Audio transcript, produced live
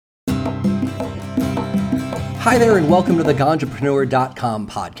Hi there and welcome to the Ganjapreneur.com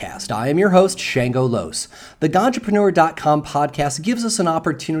podcast. I am your host, Shango Los. The Ganjapreneur.com podcast gives us an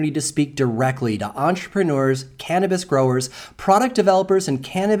opportunity to speak directly to entrepreneurs, cannabis growers, product developers, and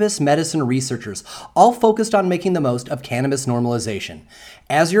cannabis medicine researchers, all focused on making the most of cannabis normalization.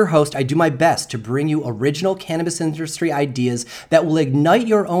 As your host, I do my best to bring you original cannabis industry ideas that will ignite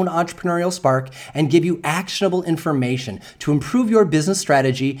your own entrepreneurial spark and give you actionable information to improve your business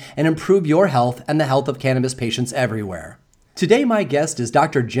strategy and improve your health and the health of cannabis patients everywhere. Today, my guest is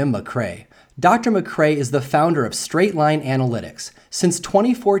Dr. Jim Macrae. Dr. Macrae is the founder of Straight Line Analytics. Since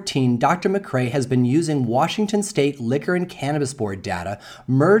 2014, Dr. Macrae has been using Washington State Liquor and Cannabis Board data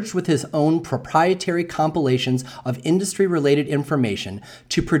merged with his own proprietary compilations of industry-related information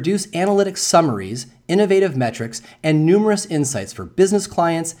to produce analytic summaries, innovative metrics, and numerous insights for business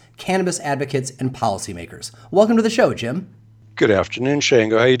clients, cannabis advocates, and policymakers. Welcome to the show, Jim. Good afternoon,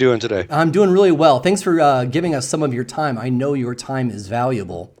 Shango. How are you doing today? I'm doing really well. Thanks for giving us some of your time. I know your time is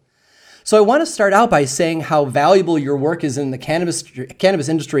valuable. So I want to start out by saying how valuable your work is in the cannabis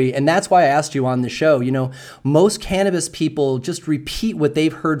industry, and that's why I asked you on the show. You know, most cannabis people just repeat what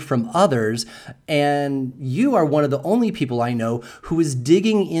they've heard from others, and you are one of the only people I know who is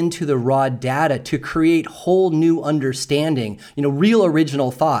digging into the raw data to create whole new understanding, real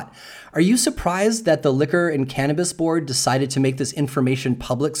original thought. Are you surprised that the Liquor and Cannabis Board decided to make this information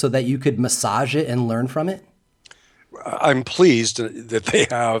public so that you could massage it and learn from it? I'm pleased that they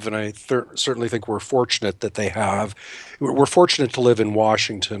have, and I certainly think we're fortunate that they have. We're fortunate to live in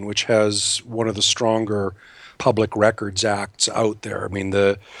Washington, which has one of the stronger public records acts out there. I mean,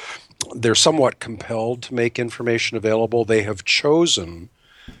 they're somewhat compelled to make information available. They have chosen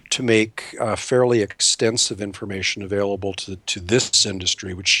to make fairly extensive information available to this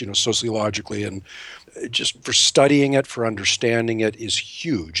industry, which, sociologically and just for studying it, for understanding it, is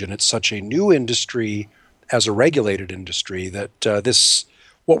huge. And it's such a new industry as a regulated industry that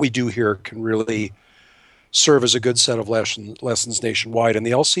what we do here can really serve as a good set of lessons nationwide. And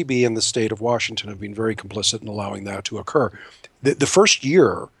the LCB and the state of Washington have been very complicit in allowing that to occur. The first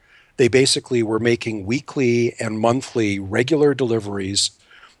year, they basically were making weekly and monthly regular deliveries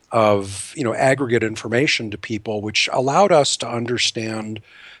of aggregate information to people, which allowed us to understand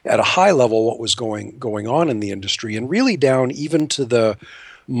at a high level what was going on in the industry, and really down even to the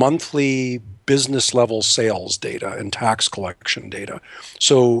monthly business level sales data and tax collection data.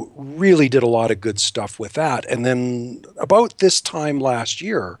 So really did a lot of good stuff with that. And then about this time last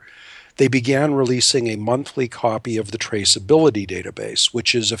year, they began releasing a monthly copy of the traceability database,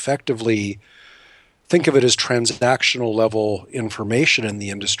 which is effectively, think of it as transactional level information in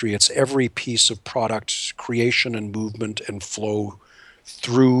the industry. It's every piece of product creation and movement and flow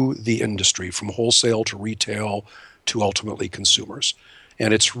through the industry, from wholesale to retail to ultimately consumers.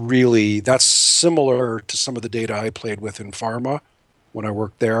 And that's similar to some of the data I played with in pharma when I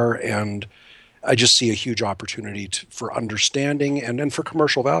worked there. And I just see a huge opportunity for understanding and for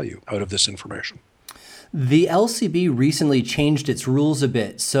commercial value out of this information. The LCB recently changed its rules a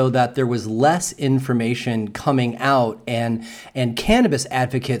bit so that there was less information coming out, and cannabis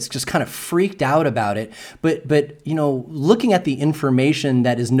advocates just kind of freaked out about it. But looking at the information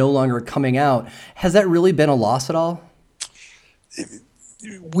that is no longer coming out, has that really been a loss at all?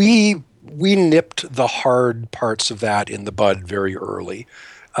 We nipped the hard parts of that in the bud very early.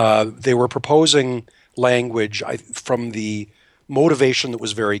 They were proposing language from the motivation that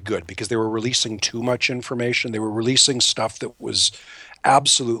was very good, because they were releasing too much information. They were releasing stuff that was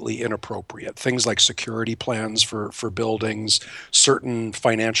absolutely inappropriate. Things like security plans for buildings, certain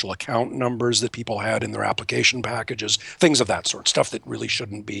financial account numbers that people had in their application packages, things of that sort, stuff that really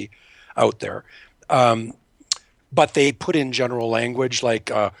shouldn't be out there. But they put in general language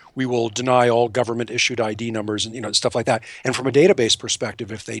like we will deny all government-issued ID numbers and stuff like that. And from a database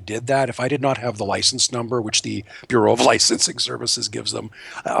perspective, if they did that, if I did not have the license number, which the Bureau of Licensing Services gives them,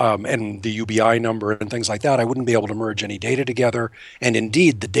 and the UBI number and things like that, I wouldn't be able to merge any data together. And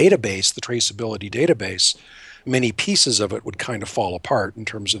indeed, the database, the traceability database, many pieces of it would kind of fall apart in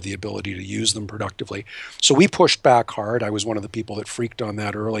terms of the ability to use them productively. So we pushed back hard. I was one of the people that freaked on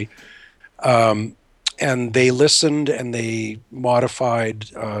that early. And they listened and they modified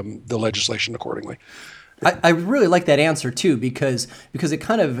the legislation accordingly. I really like that answer too, because it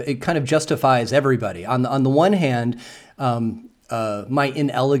kind of justifies everybody. On the one hand, my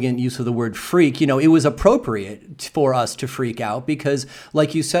inelegant use of the word freak, it was appropriate for us to freak out because,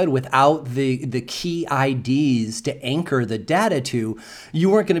 like you said, without the key IDs to anchor the data to, you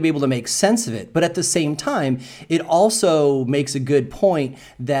weren't going to be able to make sense of it. But at the same time, it also makes a good point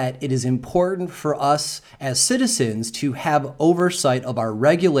that it is important for us as citizens to have oversight of our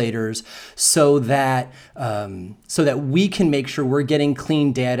regulators so that we can make sure we're getting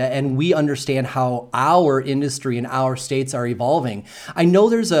clean data and we understand how our industry and our states are evolving. I know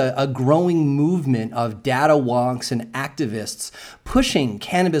there's a growing movement of data wonks and activists pushing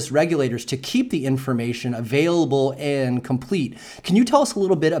cannabis regulators to keep the information available and complete. Can you tell us a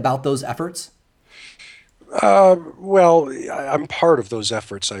little bit about those efforts? Well, I'm part of those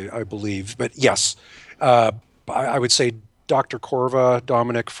efforts, I believe. But yes, I would say Dr. Corva,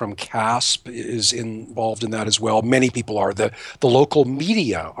 Dominic from CASP is involved in that as well. Many people are. The local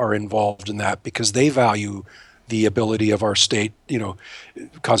media are involved in that because they value the ability of our state,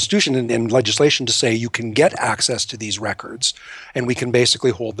 constitution and legislation to say you can get access to these records and we can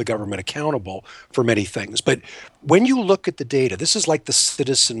basically hold the government accountable for many things. But when you look at the data, this is like the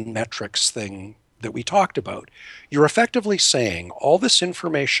citizen metrics thing that we talked about. You're effectively saying all this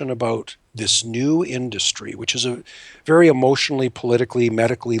information about this new industry, which is a very emotionally, politically,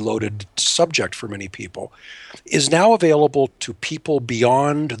 medically loaded subject for many people, is now available to people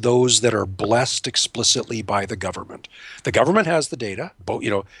beyond those that are blessed explicitly by the government. The government has the data.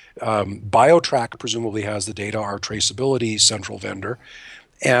 BioTrack presumably has the data, our traceability central vendor,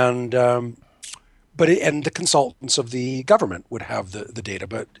 and and the consultants of the government would have the data.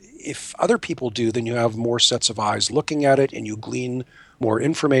 But if other people do, then you have more sets of eyes looking at it and you glean more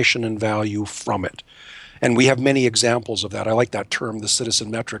information and value from it. And we have many examples of that. I like that term, the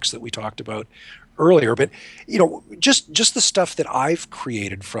citizen metrics that we talked about earlier. But, just the stuff that I've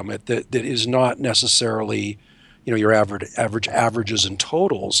created from it that is not necessarily, your averages and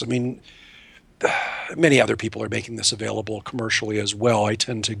totals. I mean, many other people are making this available commercially as well. I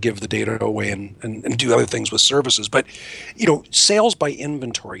tend to give the data away and do other things with services. But, sales by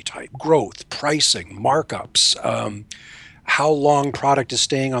inventory type, growth, pricing, markups, how long product is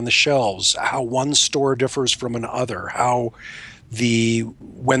staying on the shelves, how one store differs from another, how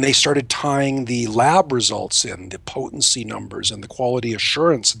when they started tying the lab results in, the potency numbers and the quality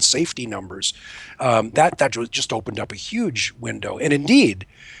assurance and safety numbers, that just opened up a huge window. And indeed,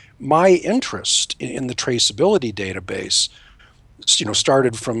 my interest in the traceability database,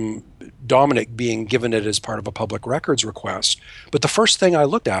 started from Dominic being given it as part of a public records request. But the first thing I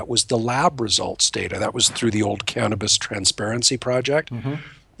looked at was the lab results data. That was through the old Cannabis Transparency Project. Mm-hmm.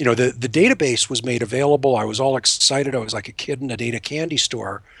 The database was made available. I was all excited. I was like a kid in a data candy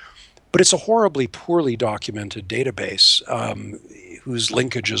store. But it's a horribly poorly documented database whose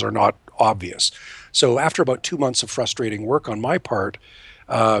linkages are not obvious. So after about 2 months of frustrating work on my part,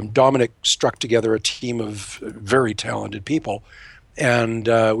 Dominic struck together a team of very talented people, and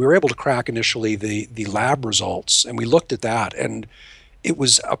we were able to crack initially the lab results, and we looked at that, and it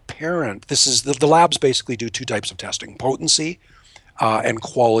was apparent. This is the labs basically do two types of testing: potency and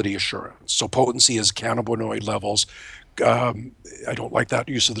quality assurance. So potency is cannabinoid levels. I don't like that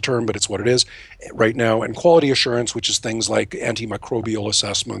use of the term, but it's what it is right now. And quality assurance, which is things like antimicrobial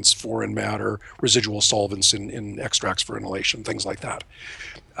assessments, foreign matter, residual solvents in extracts for inhalation, things like that.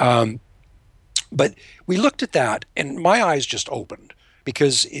 But we looked at that, and my eyes just opened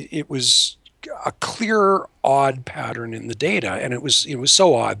because it was a clear, odd pattern in the data, and it was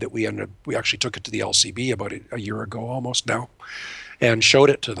so odd that we actually took it to the LCB about a year ago, almost now, and showed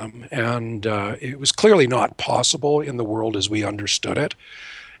it to them. And it was clearly not possible in the world as we understood it.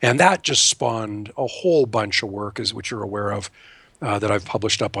 And that just spawned a whole bunch of work, which you're aware of, that I've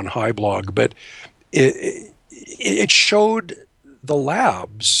published up on HiBlog. But it showed the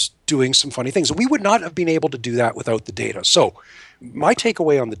labs doing some funny things. We would not have been able to do that without the data. So my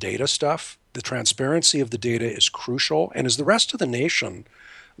takeaway on the data stuff, the transparency of the data is crucial. And as the rest of the nation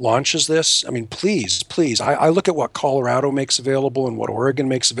launches this, I mean, please, I look at what Colorado makes available and what Oregon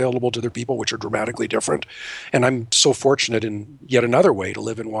makes available to their people, which are dramatically different. And I'm so fortunate in yet another way to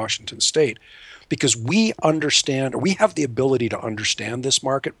live in Washington State, because we understand, or we have the ability to understand this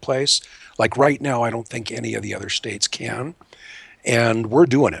marketplace. Like right now, I don't think any of the other states can. And we're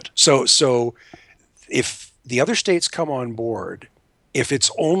doing it. So if the other states come on board, if it's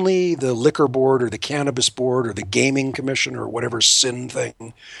only the liquor board or the cannabis board or the gaming commission or whatever sin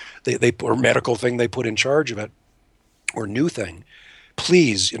thing they or medical thing they put in charge of it, or new thing,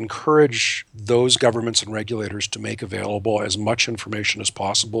 please encourage those governments and regulators to make available as much information as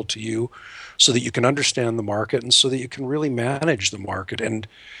possible to you so that you can understand the market and so that you can really manage the market and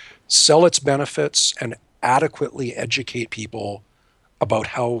sell its benefits and adequately educate people about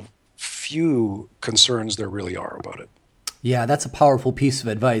how few concerns there really are about it. Yeah, that's a powerful piece of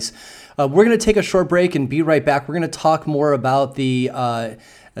advice. We're going to take a short break and be right back. We're going to talk more about the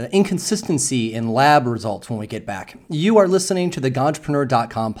inconsistency in lab results when we get back. You are listening to the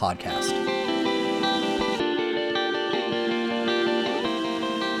Ganjapreneur.com podcast.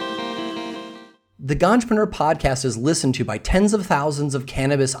 The Ganjapreneur podcast is listened to by tens of thousands of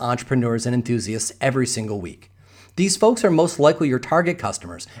cannabis entrepreneurs and enthusiasts every single week. These folks are most likely your target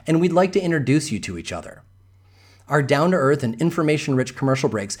customers, and we'd like to introduce you to each other. Our down-to-earth and information-rich commercial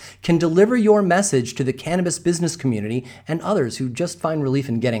breaks can deliver your message to the cannabis business community and others who just find relief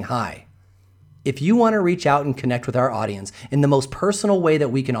in getting high. If you want to reach out and connect with our audience in the most personal way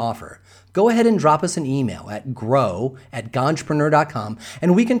that we can offer, go ahead and drop us an email at grow@ganjapreneur.com,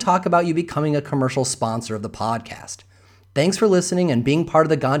 and we can talk about you becoming a commercial sponsor of the podcast. Thanks for listening and being part of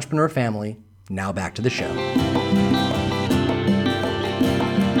the Ganjapreneur family. Now back to the show.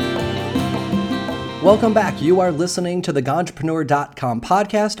 Welcome back. You are listening to the Ganjapreneur.com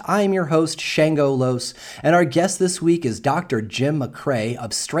podcast. I am your host, Shango Los, and our guest this week is Dr. Jim Macrae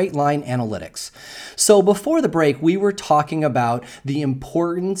of Straight Line Analytics. So before the break, we were talking about the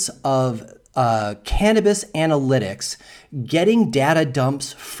importance of cannabis analytics, getting data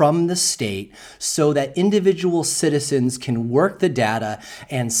dumps from the state so that individual citizens can work the data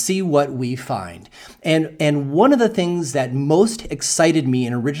and see what we find. And one of the things that most excited me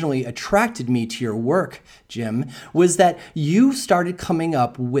and originally attracted me to your work, Jim, was that you started coming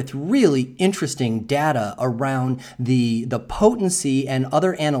up with really interesting data around the potency and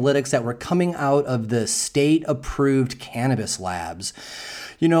other analytics that were coming out of the state-approved cannabis labs.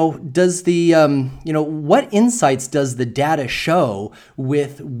 Does the, what insights does the data show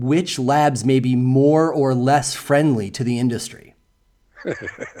with which labs may be more or less friendly to the industry?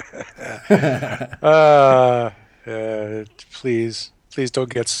 Please don't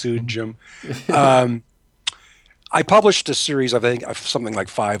get sued, Jim. I published a series, I think, of something like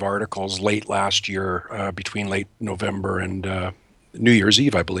 5 articles late last year, between late November and New Year's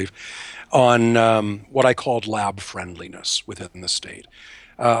Eve, I believe, on what I called lab friendliness within the state.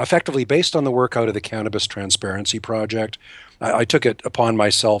 Effectively based on the work out of the Cannabis Transparency Project. I took it upon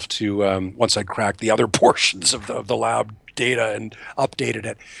myself to, once I'd cracked the other portions of the lab data and updated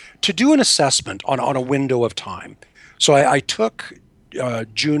it, to do an assessment on a window of time. So I took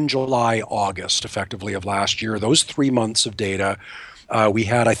June, July, August, effectively, of last year, those 3 months of data. We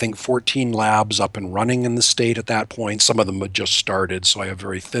had, I think, 14 labs up and running in the state at that point. Some of them had just started, so I have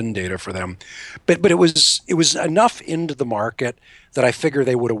very thin data for them. But it was enough into the market that I figure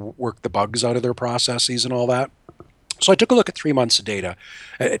they would have worked the bugs out of their processes and all that. So I took a look at 3 months of data,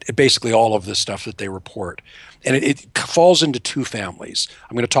 basically all of the stuff that they report. And it falls into 2 families.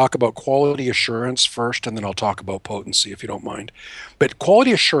 I'm going to talk about quality assurance first, and then I'll talk about potency, if you don't mind. But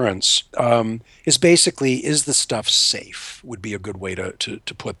quality assurance is basically, is the stuff safe, would be a good way to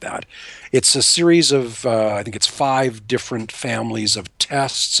put that. It's a series of, I think it's 5 different families of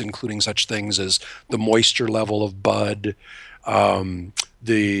tests, including such things as the moisture level of bud,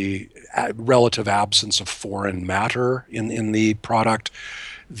 the relative absence of foreign matter in the product,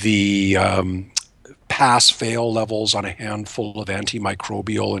 the pass-fail levels on a handful of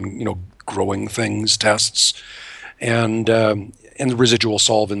antimicrobial and growing things tests, and the residual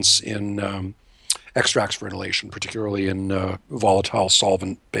solvents in extracts for inhalation, particularly in volatile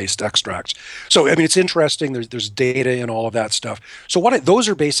solvent-based extracts. So I mean, it's interesting. There's data in all of that stuff. So those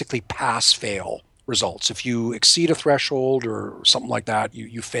are basically pass-fail results. If you exceed a threshold or something like that,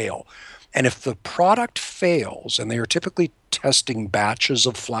 you fail. And if the product fails, and they are typically testing batches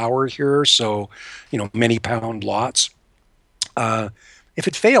of flower here, so many pound lots, if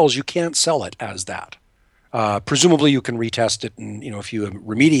it fails, you can't sell it as that. Presumably you can retest it and if you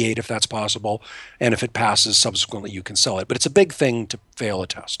remediate, if that's possible, and if it passes subsequently, you can sell it. But it's a big thing to fail a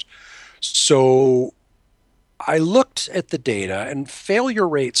test. So I looked at the data, and failure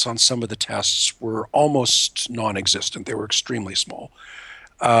rates on some of the tests were almost non-existent. They were extremely small.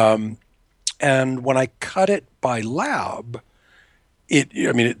 And when I cut it by lab,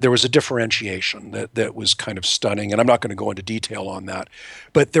 there was a differentiation that was kind of stunning, and I'm not going to go into detail on that.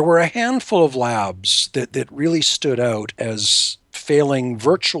 But there were a handful of labs that really stood out as failing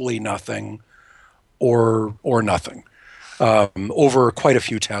virtually nothing or nothing over quite a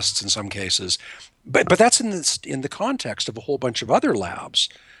few tests in some cases. But that's in the context of a whole bunch of other labs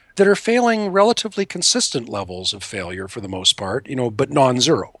that are failing relatively consistent levels of failure for the most part, but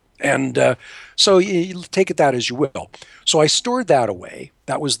non-zero. And so you take it that as you will. So I stored that away.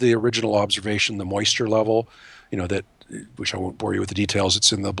 That was the original observation, the moisture level, which I won't bore you with the details.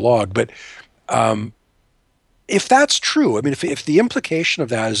 It's in the blog. But if that's true, I mean, if the implication of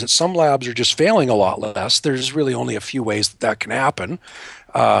that is that some labs are just failing a lot less, there's really only a few ways that that can happen.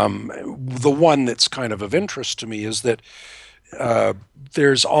 The one that's kind of interest to me is that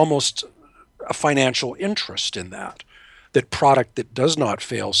there's almost a financial interest in that. That product that does not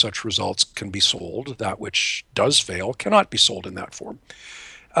fail such results can be sold. That which does fail cannot be sold in that form.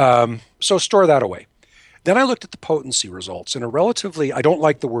 So store that away. Then I looked at the potency results in a relatively, I don't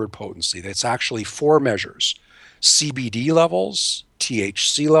like the word potency. It's actually 4 measures: CBD levels,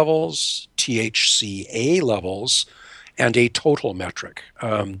 THC levels, THCA levels, and a total metric,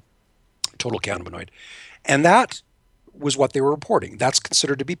 total cannabinoid. And that was what they were reporting. That's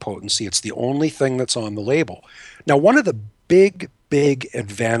considered to be potency. It's the only thing that's on the label. Now, one of the big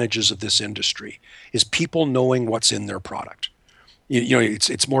advantages of this industry is people knowing what's in their product. You know,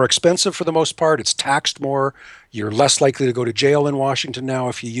 it's more expensive for the most part. It's taxed more. You're less likely to go to jail in Washington now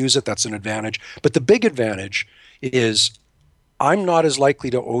if you use it. That's an advantage. But the big advantage is I'm not as likely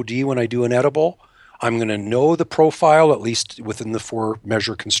to OD when I do an edible. I'm going to know the profile, at least within the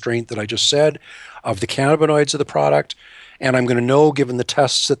 4-measure constraint that I just said, of the cannabinoids of the product. And I'm going to know, given the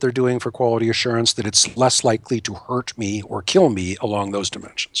tests that they're doing for quality assurance, that it's less likely to hurt me or kill me along those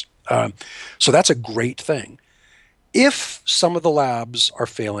dimensions. So that's a great thing. If some of the labs are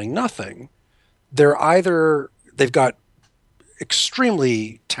failing nothing, they've got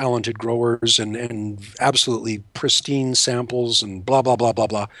extremely talented growers and absolutely pristine samples and blah, blah, blah, blah,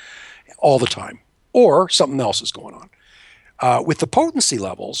 blah, all the time. Or something else is going on. With the potency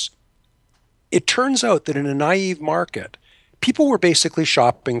levels, it turns out that in a naive market, people were basically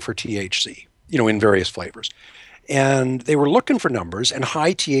shopping for THC, in various flavors. And they were looking for numbers, and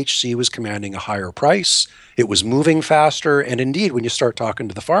high THC was commanding a higher price. It was moving faster. And indeed, when you start talking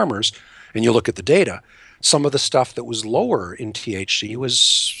to the farmers and you look at the data, some of the stuff that was lower in THC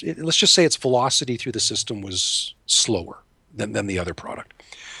let's just say its velocity through the system was slower than the other product.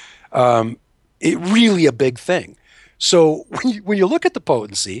 It really a big thing. So when you look at the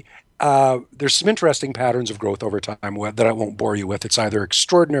potency, there's some interesting patterns of growth over time that I won't bore you with. It's either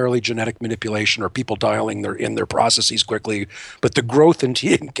extraordinarily genetic manipulation or people dialing their processes quickly. But the growth in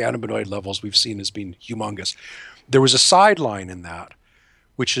cannabinoid levels we've seen has been humongous. There was a sideline in that,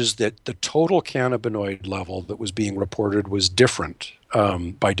 which is that the total cannabinoid level that was being reported was different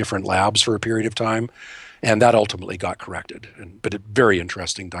by different labs for a period of time. And that ultimately got corrected. But a very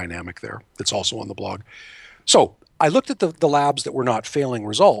interesting dynamic there that's also on the blog. So I looked at the labs that were not failing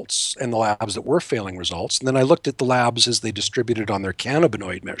results and the labs that were failing results. And then I looked at the labs as they distributed on their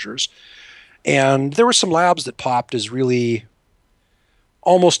cannabinoid measures. And there were some labs that popped as really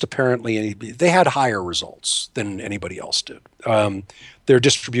almost apparently, they had higher results than anybody else did. Their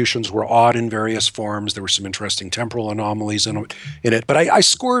distributions were odd in various forms. There were some interesting temporal anomalies in it. But I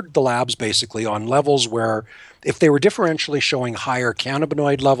scored the labs basically on levels where if they were differentially showing higher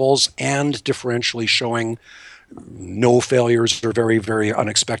cannabinoid levels and differentially showing no failures or very, very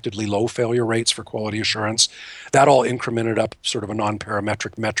unexpectedly low failure rates for quality assurance, that all incremented up sort of a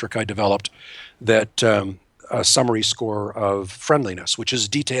non-parametric metric I developed that a summary score of friendliness, which is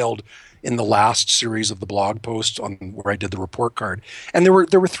detailed in the last series of the blog post on where I did the report card. And there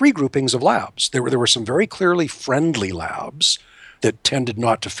were 3 groupings of labs. There were some very clearly friendly labs that tended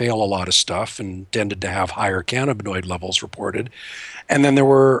not to fail a lot of stuff and tended to have higher cannabinoid levels reported. And then there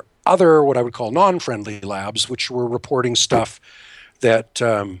were other, what I would call non-friendly labs, which were reporting stuff that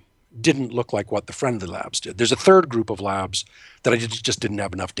didn't look like what the friendly labs did. There's a third group of labs that I just didn't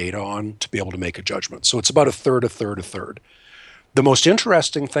have enough data on to be able to make a judgment. So it's about a third. The most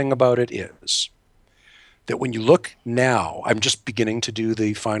interesting thing about it is that when you look now, I'm just beginning to do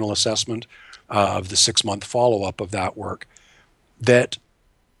the final assessment of the 6-month follow-up of that work, that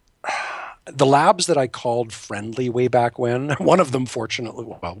the labs that I called friendly way back when, one of them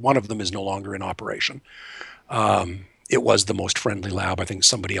is no longer in operation. It was the most friendly lab. I think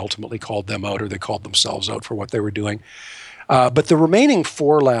somebody ultimately called them out, or they called themselves out for what they were doing. But the remaining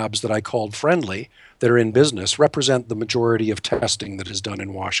 4 labs that I called friendly that are in business represent the majority of testing that is done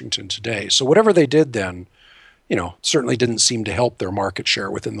in Washington today. So whatever they did then, certainly didn't seem to help their market share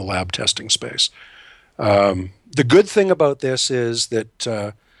within the lab testing space. The good thing about this is that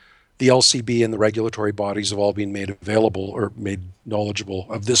the LCB and the regulatory bodies have all been made available or made knowledgeable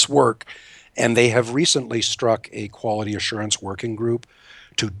of this work. And they have recently struck a quality assurance working group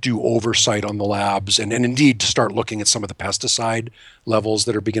to do oversight on the labs and indeed to start looking at some of the pesticide levels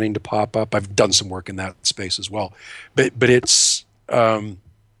that are beginning to pop up. I've done some work in that space as well. But it's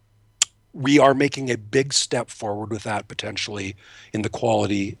we are making a big step forward with that potentially in the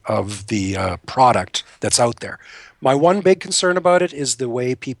quality of the product that's out there. My one big concern about it is the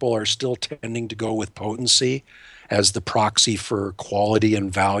way people are still tending to go with potency as the proxy for quality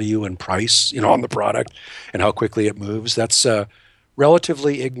and value and price, on the product and how quickly it moves. That's a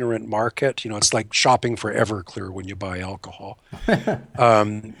relatively ignorant market. It's like shopping for Everclear when you buy alcohol.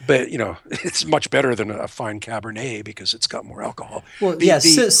 But it's much better than a fine Cabernet because it's got more alcohol. Well,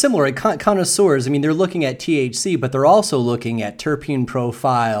 similar. Connoisseurs, they're looking at THC, but they're also looking at terpene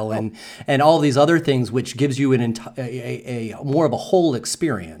profile and all these other things, which gives you a more of a whole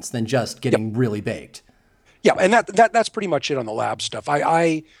experience than just getting really baked. Yeah, and that's pretty much it on the lab stuff.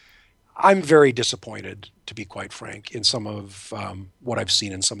 I'm very disappointed, to be quite frank, in some of what I've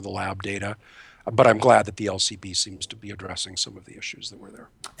seen in some of the lab data. But I'm glad that the LCB seems to be addressing some of the issues that were there.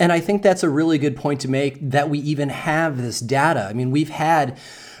 And I think that's a really good point to make, that we even have this data. We've had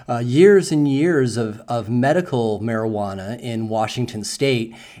years and years of medical marijuana in Washington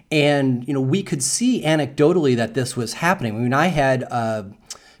State, and we could see anecdotally that this was happening. I had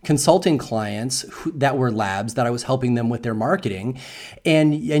consulting clients that were labs that I was helping them with their marketing,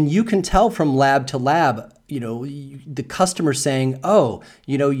 and you can tell from lab to lab, the customer saying, oh,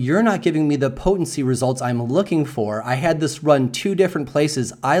 you're not giving me the potency results I'm looking for. I had this run 2 different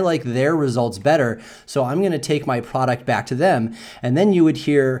places. I like their results better, so I'm going to take my product back to them. And then you would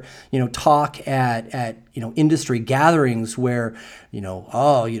hear, talk at industry gatherings where,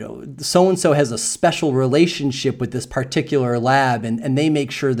 so-and-so has a special relationship with this particular lab, and they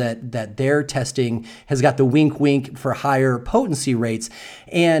make sure that their testing has got the wink for higher potency rates.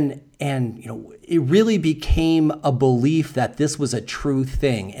 And it really became a belief that this was a true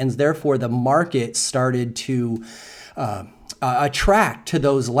thing, and therefore the market started to attract to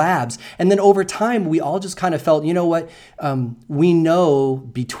those labs. And then over time, we all just kind of felt, we know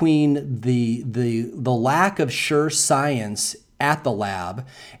between the lack of sure science at the lab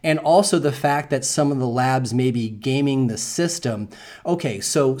and also the fact that some of the labs may be gaming the system. Okay,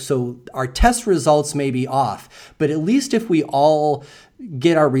 so our test results may be off, but at least if we all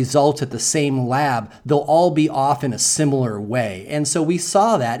get our results at the same lab, they'll all be off in a similar way. And so we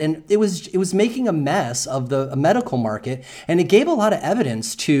saw that, and it was making a mess of the medical market, and it gave a lot of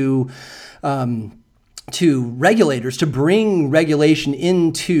evidence to regulators to bring regulation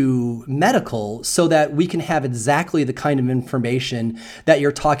into medical so that we can have exactly the kind of information that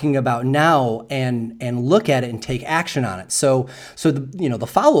you're talking about now and look at it and take action on it. So the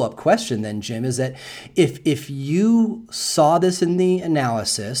follow-up question then, Jim, is that if you saw this in the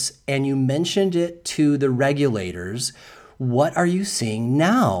analysis and you mentioned it to the regulators, what are you seeing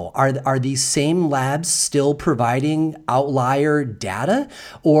now? Are these same labs still providing outlier data,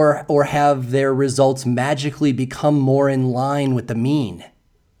 or have their results magically become more in line with the mean?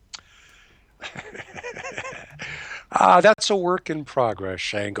 That's a work in progress,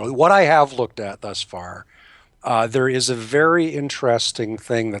 Shango. What I have looked at thus far, there is a very interesting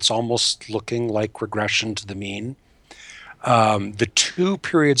thing that's almost looking like regression to the mean. The 2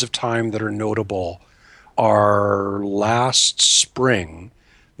 periods of time that are notable are last spring,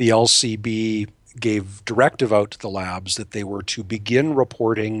 the LCB gave directive out to the labs that they were to begin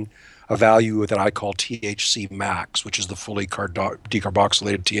reporting a value that I call THC max, which is the fully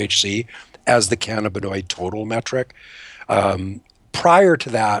decarboxylated THC, as the cannabinoid total metric. Prior to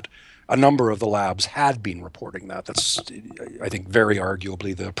that, a number of the labs had been reporting that. That's, I think, very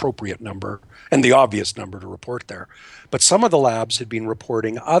arguably the appropriate number and the obvious number to report there. But some of the labs had been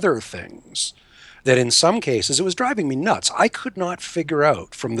reporting other things that in some cases, it was driving me nuts. I could not figure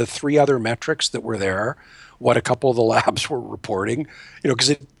out from the 3 other metrics that were there what a couple of the labs were reporting,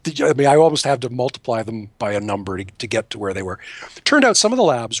 because I almost had to multiply them by a number to get to where they were. It turned out some of the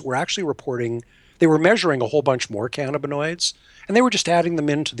labs were actually reporting, they were measuring a whole bunch more cannabinoids, and they were just adding them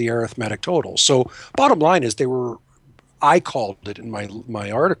into the arithmetic total. So bottom line is I called it in my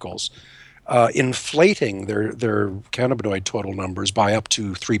articles, inflating their cannabinoid total numbers by up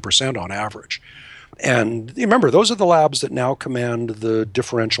to 3% on average. And remember, those are the labs that now command the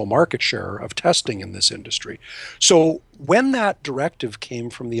differential market share of testing in this industry. So when that directive came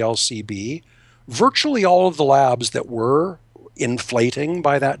from the LCB, virtually all of the labs that were inflating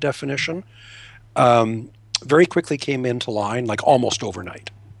by that definition very quickly came into line, like almost overnight,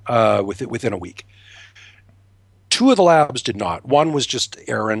 within a week. 2 of the labs did not. One was just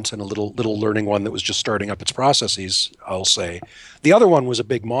errant and a little learning one that was just starting up its processes, I'll say. The other one was a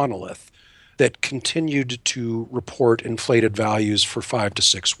big monolith that continued to report inflated values for 5 to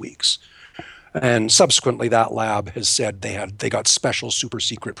 6 weeks. And subsequently, that lab has said they got special super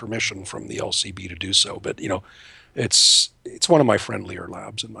secret permission from the LCB to do so. But, it's one of my friendlier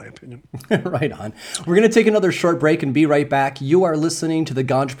labs, in my opinion. Right on. We're going to take another short break and be right back. You are listening to the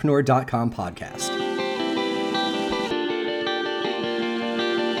Ganjapreneur.com podcast.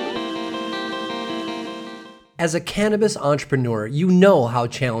 As a cannabis entrepreneur, you know how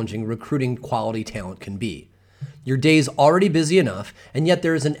challenging recruiting quality talent can be. Your day's already busy enough, and yet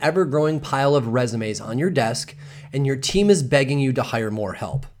there is an ever-growing pile of resumes on your desk, and your team is begging you to hire more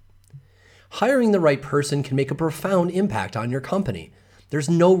help. Hiring the right person can make a profound impact on your company. There's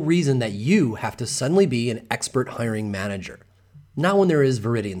no reason that you have to suddenly be an expert hiring manager. Not when there is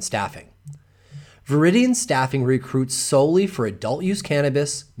Viridian Staffing. Viridian Staffing recruits solely for adult use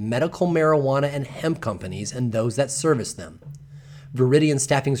cannabis, medical marijuana, and hemp companies and those that service them. Viridian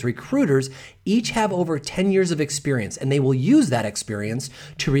Staffing's recruiters each have over 10 years of experience, and they will use that experience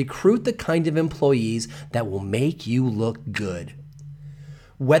to recruit the kind of employees that will make you look good.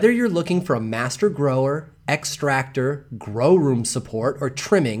 Whether you're looking for a master grower, extractor, grow room support, or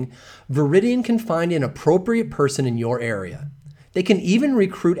trimming, Viridian can find an appropriate person in your area. They can even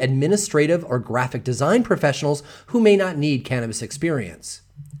recruit administrative or graphic design professionals who may not need cannabis experience.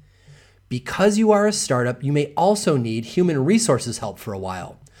 Because you are a startup, you may also need human resources help for a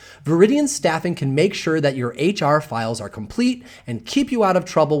while. Viridian Staffing can make sure that your HR files are complete and keep you out of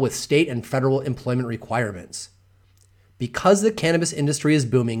trouble with state and federal employment requirements. Because the cannabis industry is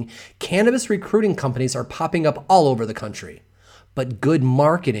booming, cannabis recruiting companies are popping up all over the country. But good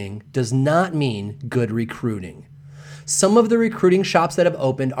marketing does not mean good recruiting. Some of the recruiting shops that have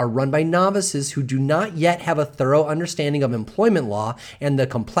opened are run by novices who do not yet have a thorough understanding of employment law and the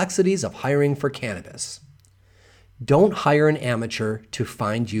complexities of hiring for cannabis. Don't hire an amateur to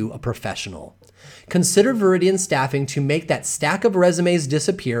find you a professional. Consider Viridian Staffing to make that stack of resumes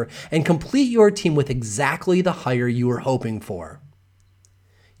disappear and complete your team with exactly the hire you were hoping for.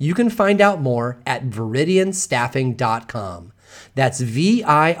 You can find out more at viridianstaffing.com. That's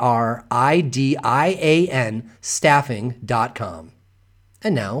VIRIDIAN staffing.com.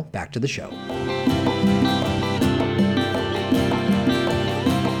 And now, back to the show.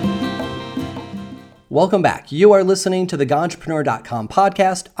 Welcome back. You are listening to the Ganjapreneur.com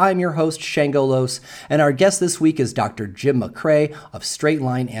podcast. I'm your host, Shango Los, and our guest this week is Dr. Jim Macrae of Straight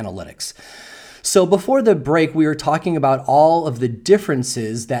Line Analytics. So before the break, we were talking about all of the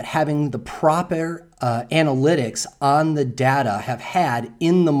differences that having the proper analytics on the data have had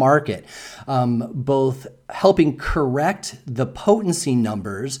in the market, both helping correct the potency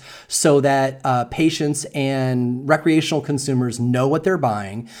numbers so that patients and recreational consumers know what they're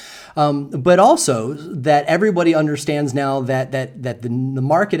buying, but also that everybody understands now that the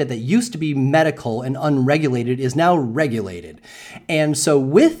market that used to be medical and unregulated is now regulated. And so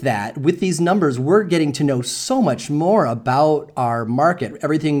with that, with these numbers, we're getting to know so much more about our market,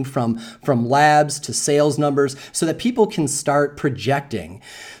 everything from labs to sales numbers, so that people can start projecting.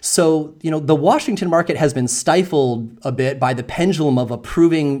 So, the Washington market has been stifled a bit by the pendulum of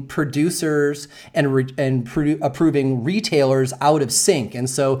approving producers and approving retailers out of sync. And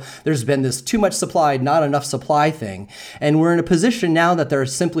so there's been this too much supply, not enough supply thing. And we're in a position now that there are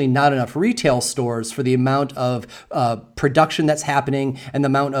simply not enough retail stores for the amount of production that's happening and the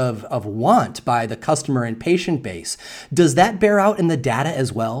amount of want by the customer and patient base. Does that bear out in the data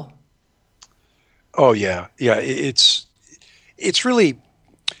as well? Oh, yeah. Yeah, it's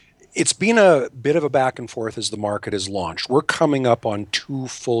been a bit of a back and forth as the market has launched. We're coming up on 2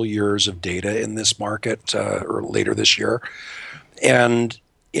 full years of data in this market or later this year. And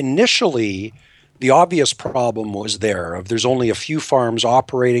initially, the obvious problem was there's only a few farms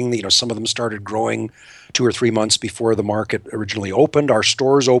operating. Some of them started growing 2 or 3 months before the market originally opened. Our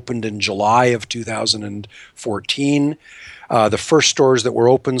stores opened in July of 2014. The first stores that were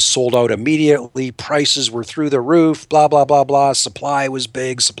open sold out immediately. Prices were through the roof, blah, blah, blah, blah. Supply was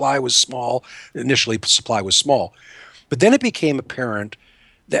big, supply was small. Initially, supply was small. But then it became apparent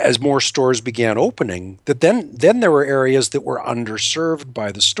that as more stores began opening, that then there were areas that were underserved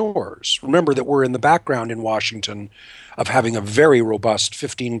by the stores. Remember that we're in the background in Washington of having a very robust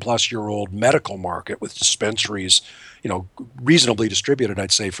 15-plus-year-old medical market with dispensaries, reasonably distributed,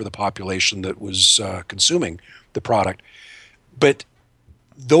 I'd say, for the population that was consuming the product. But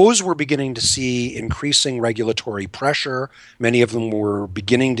those were beginning to see increasing regulatory pressure. Many of them were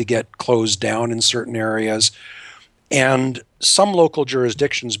beginning to get closed down in certain areas. And some local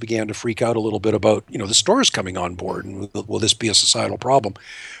jurisdictions began to freak out a little bit about, the stores coming on board, and will this be a societal problem?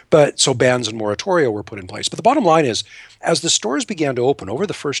 But so bans and moratoria were put in place. But the bottom line is, as the stores began to open over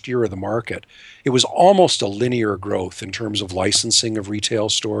the first year of the market, it was almost a linear growth in terms of licensing of retail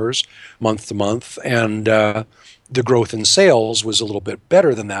stores month to month. And the growth in sales was a little bit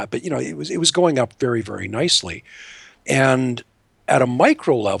better than that. But, it was going up very, very nicely. And at a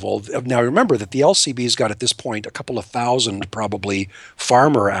micro level, now remember that the LCB's got at this point a couple of thousand probably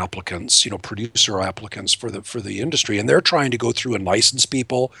farmer applicants, producer applicants for the industry, and they're trying to go through and license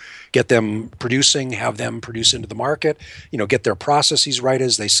people, get them producing, have them produce into the market, get their processes right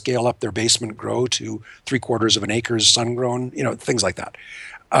as they scale up their basement grow to 3/4 of an acre sun grown, things like that.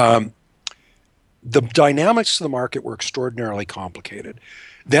 The dynamics of the market were extraordinarily complicated.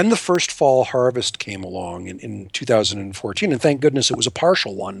 Then the first fall harvest came along in 2014, and thank goodness it was a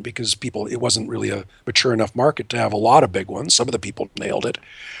partial one because it wasn't really a mature enough market to have a lot of big ones. Some of the people nailed it.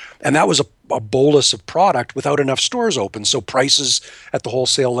 And that was a bolus of product without enough stores open. So prices at the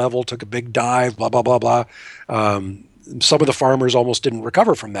wholesale level took a big dive, blah, blah, blah, blah. Some of the farmers almost didn't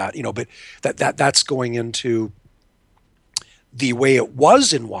recover from that, but that's going into the way it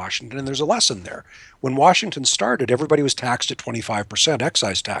was in Washington, and there's a lesson there. When Washington started, everybody was taxed at 25%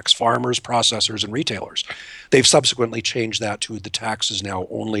 excise tax, farmers, processors, and retailers. They've subsequently changed that to the taxes now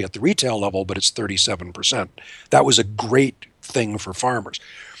only at the retail level, but it's 37%. That was a great thing for farmers.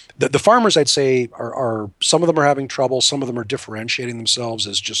 The farmers, I'd say, are some of them are having trouble. Some of them are differentiating themselves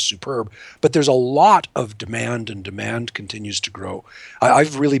as just superb. But there's a lot of demand, and demand continues to grow.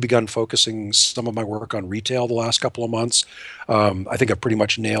 I've really begun focusing some of my work on retail the last couple of months. I think I've pretty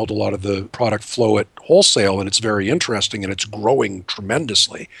much nailed a lot of the product flow at wholesale, and it's very interesting, and it's growing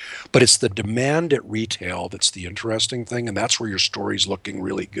tremendously. But it's the demand at retail that's the interesting thing, and that's where your story's looking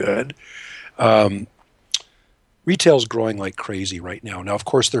really good. Retail's growing like crazy right now. Now, of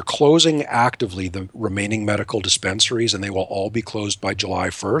course, they're closing actively the remaining medical dispensaries, and they will all be closed by July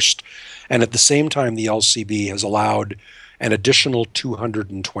 1st. And at the same time, the LCB has allowed an additional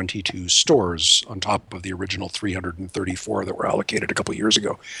 222 stores on top of the original 334 that were allocated a couple of years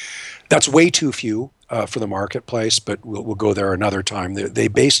ago. That's way too few for the marketplace, but we'll go there another time. They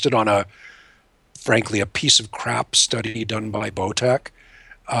based it on frankly, a piece of crap study done by Botech.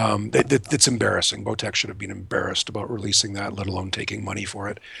 It's embarrassing. Botech should have been embarrassed about releasing that, let alone taking money for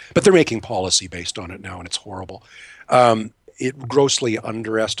it. But they're making policy based on it now, and it's horrible. It grossly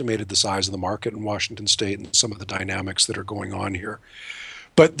underestimated the size of the market in Washington State and some of the dynamics that are going on here.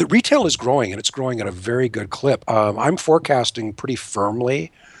 But the retail is growing, and it's growing at a very good clip. I'm forecasting pretty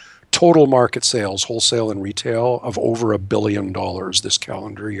firmly total market sales, wholesale and retail, of over $1 billion this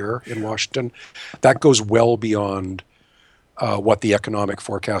calendar year in Washington. That goes well beyond what the Economic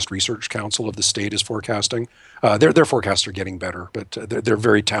Forecast Research Council of the state is forecasting. Their forecasts are getting better, but they're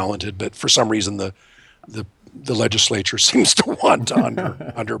very talented. But for some reason, the legislature seems to want to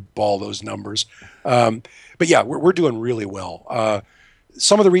underball those numbers. But yeah, we're doing really well.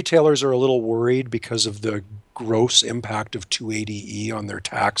 Some of the retailers are a little worried because of the gross impact of 280E on their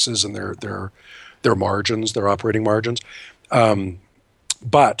taxes and their margins, their operating margins.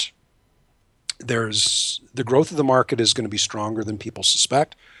 But the growth of the market is going to be stronger than people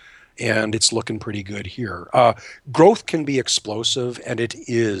suspect, and it's looking pretty good here. Growth can be explosive, and it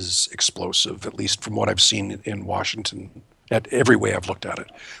is explosive, at least from what I've seen in Washington, at every way I've looked at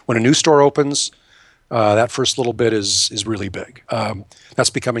it. When a new store opens, that first little bit is really big. That's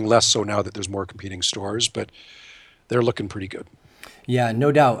becoming less so now that there's more competing stores, but they're looking pretty good. Yeah,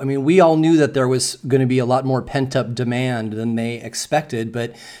 no doubt. I mean, we all knew that there was going to be a lot more pent-up demand than they expected,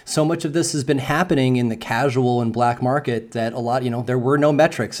 but so much of this has been happening in the casual and black market that a lot, there were no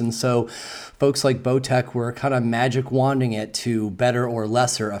metrics. And so folks like Botech were kind of magic wanding it to better or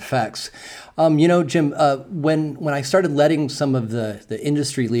lesser effects. Jim, when I started letting some of the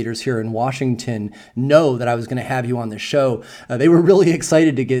industry leaders here in Washington know that I was going to have you on the show, they were really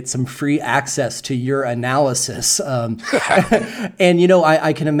excited to get some free access to your analysis. And,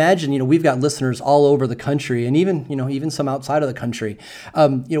 I can imagine, we've got listeners all over the country and even some outside of the country.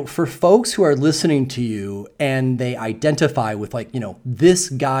 For folks who are listening to you and they identify with this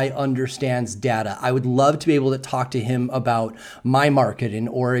guy understands data, I would love to be able to talk to him about my market in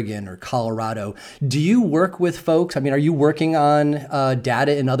Oregon or Colorado. Do you work with folks? I mean, are you working on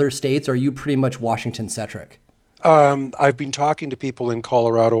data in other states, or are you pretty much Washington-centric? I've been talking to people in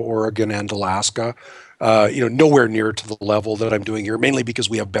Colorado, Oregon, and Alaska, nowhere near to the level that I'm doing here, mainly because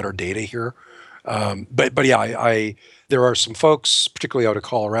we have better data here. But yeah, there are some folks, particularly out of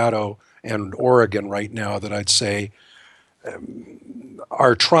Colorado and Oregon right now, that I'd say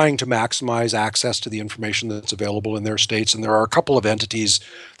are trying to maximize access to the information that's available in their states. And there are a couple of entities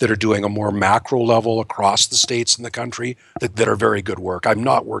that are doing a more macro level across the states in the country that are very good work. I'm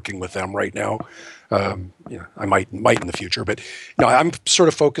not working with them right now. I might in the future, but I'm sort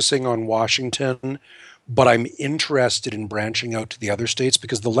of focusing on Washington, but I'm interested in branching out to the other states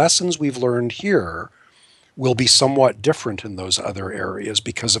because the lessons we've learned here will be somewhat different in those other areas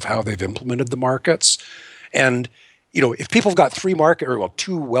because of how they've implemented the markets. And if people have got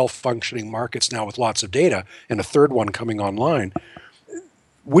two well-functioning markets now with lots of data and a third one coming online,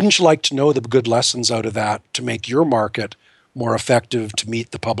 wouldn't you like to know the good lessons out of that to make your market more effective to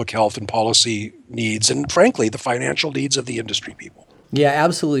meet the public health and policy needs and, frankly, the financial needs of the industry people? Yeah,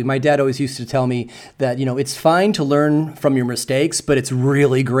 absolutely. My dad always used to tell me that, it's fine to learn from your mistakes, but it's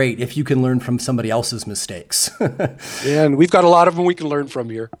really great if you can learn from somebody else's mistakes. And we've got a lot of them we can learn from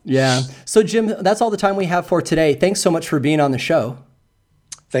here. Yeah. So, Jim, that's all the time we have for today. Thanks so much for being on the show.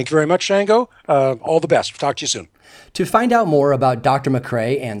 Thank you very much, Shango. All the best. Talk to you soon. To find out more about Dr.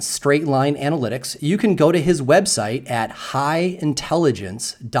 Macrae and Straight Line Analytics, you can go to his website at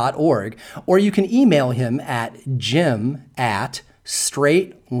highintelligence.org, or you can email him at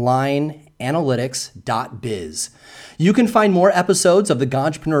jim@straightlineanalytics.biz. You can find more episodes of the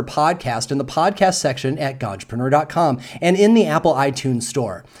Ganjapreneur podcast in the podcast section at ganjapreneur.com and in the Apple iTunes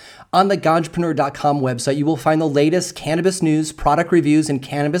store. On the ganjapreneur.com website, you will find the latest cannabis news, product reviews, and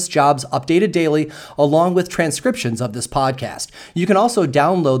cannabis jobs updated daily, along with transcriptions of this podcast. You can also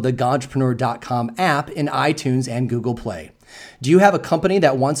download the ganjapreneur.com app in iTunes and Google Play. Do you have a company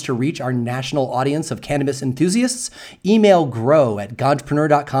that wants to reach our national audience of cannabis enthusiasts? Email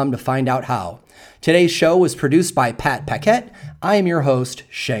grow@ganjapreneur.com to find out how. Today's show was produced by Pat Paquette. I am your host,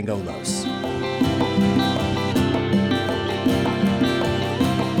 Shango Los.